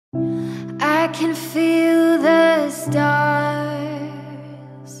I can feel the stars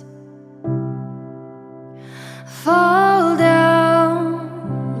fall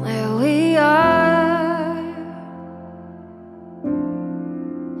down where we are,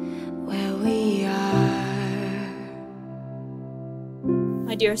 where we are.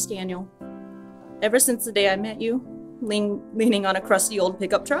 My dearest Daniel, ever since the day I met you, leaning on a crusty old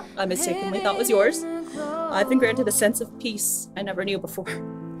pickup truck I mistakenly thought was yours, I've been granted a sense of peace I never knew before.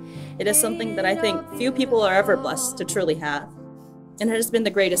 It is something that I think few people are ever blessed to truly have, and it has been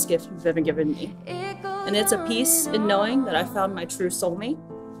the greatest gift you've ever given me. And it's a peace in knowing that I found my true soulmate,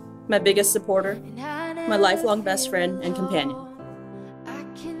 my biggest supporter, my lifelong best friend and companion.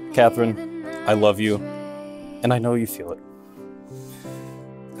 Catherine, I love you, and I know you feel it.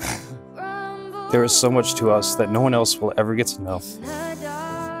 There is so much to us that no one else will ever get to know,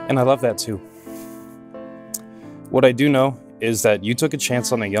 and I love that too. What I do know is that you took a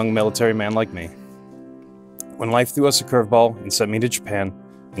chance on a young military man like me. When life threw us a curveball and sent me to Japan,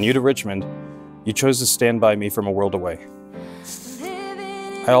 and you to Richmond, you chose to stand by me from a world away.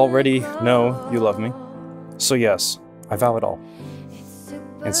 I already know you love me, so yes, I vow it all.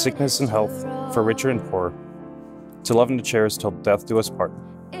 In sickness and health, for richer and poorer, to love and to cherish till death do us part.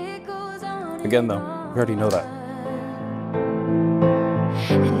 Again though, we already know that.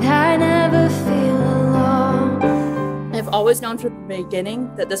 And I never feel alone. I've always known from the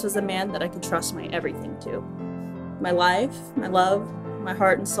beginning that this was a man that I could trust my everything to. My life, my love, my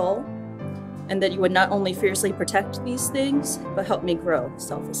heart and soul, and that you would not only fiercely protect these things, but help me grow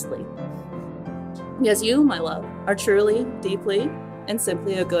selflessly. Because you, my love, are truly, deeply, and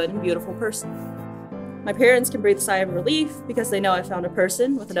simply a good and beautiful person. My parents can breathe a sigh of relief because they know I found a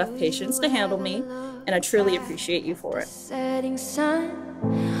person with enough patience to handle me, and I truly appreciate you for it. Setting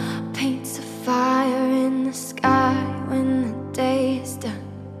sun paints a fire in the sky when the day is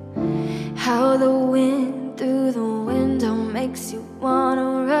done. How the wind through the window makes you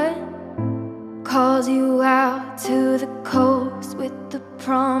wanna run. Calls you out to the coast with the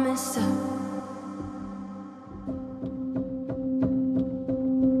promise of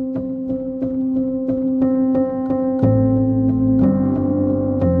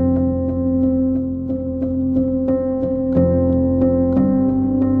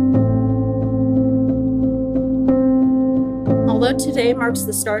Although today marks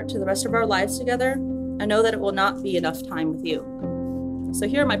the start to the rest of our lives together, I know that it will not be enough time with you. So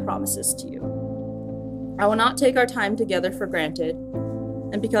here are my promises to you. I will not take our time together for granted,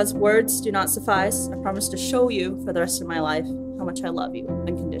 and because words do not suffice, I promise to show you for the rest of my life how much I love you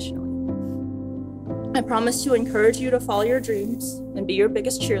unconditionally. I promise to encourage you to follow your dreams and be your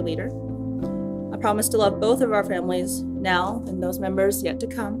biggest cheerleader. I promise to love both of our families now and those members yet to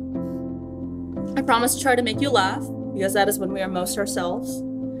come. I promise to try to make you laugh, because that is when we are most ourselves.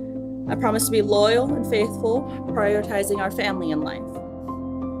 I promise to be loyal and faithful, prioritizing our family in life.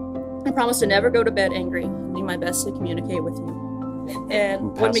 I promise to never go to bed angry, and do my best to communicate with you.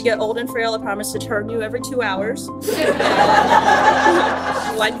 And when we get old and frail, I promise to turn you every 2 hours.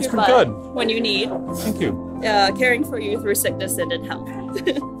 Wipe your butt when you need. Thank you. Caring for you through sickness and in health.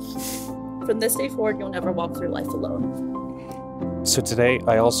 From this day forward, you'll never walk through life alone. So today,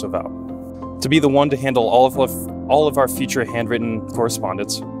 I also vow to be the one to handle all of our future handwritten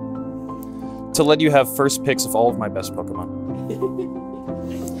correspondence, to let you have first picks of all of my best Pokemon,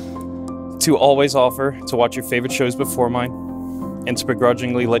 to always offer to watch your favorite shows before mine, and to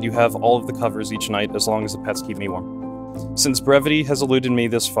begrudgingly let you have all of the covers each night as long as the pets keep me warm. Since brevity has eluded me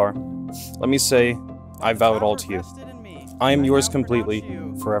this far, let me say I vow it all to you. I am yours completely,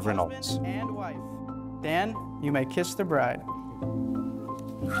 forever and always. Dan, you may kiss the bride.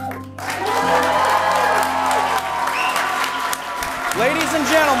 Ladies and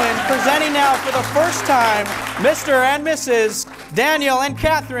gentlemen, presenting now for the first time, Mr. and Mrs. Daniel and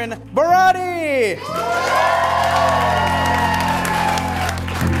Catherine Barati.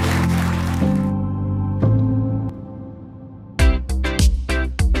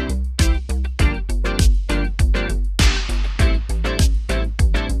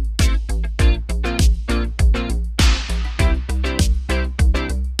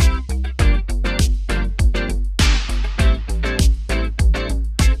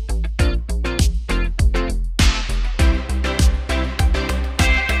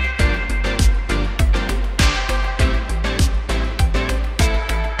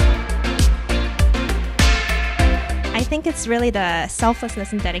 I think it's really the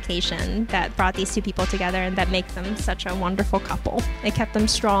selflessness and dedication that brought these two people together and that make them such a wonderful couple. It kept them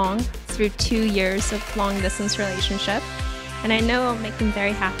strong through 2 years of long-distance relationship, and I know it'll make them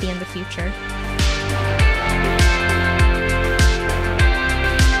very happy in the future.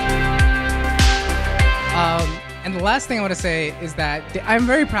 the last thing I want to say is that I'm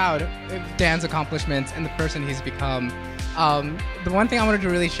very proud of Dan's accomplishments and the person he's become. The one thing I wanted to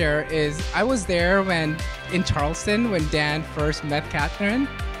really share is I was there in Charleston when Dan first met Catherine.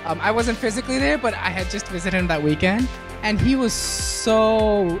 I wasn't physically there, but I had just visited him that weekend, and he was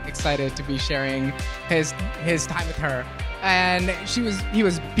so excited to be sharing his time with her. And he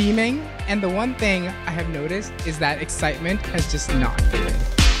was beaming, and the one thing I have noticed is that excitement has just not faded.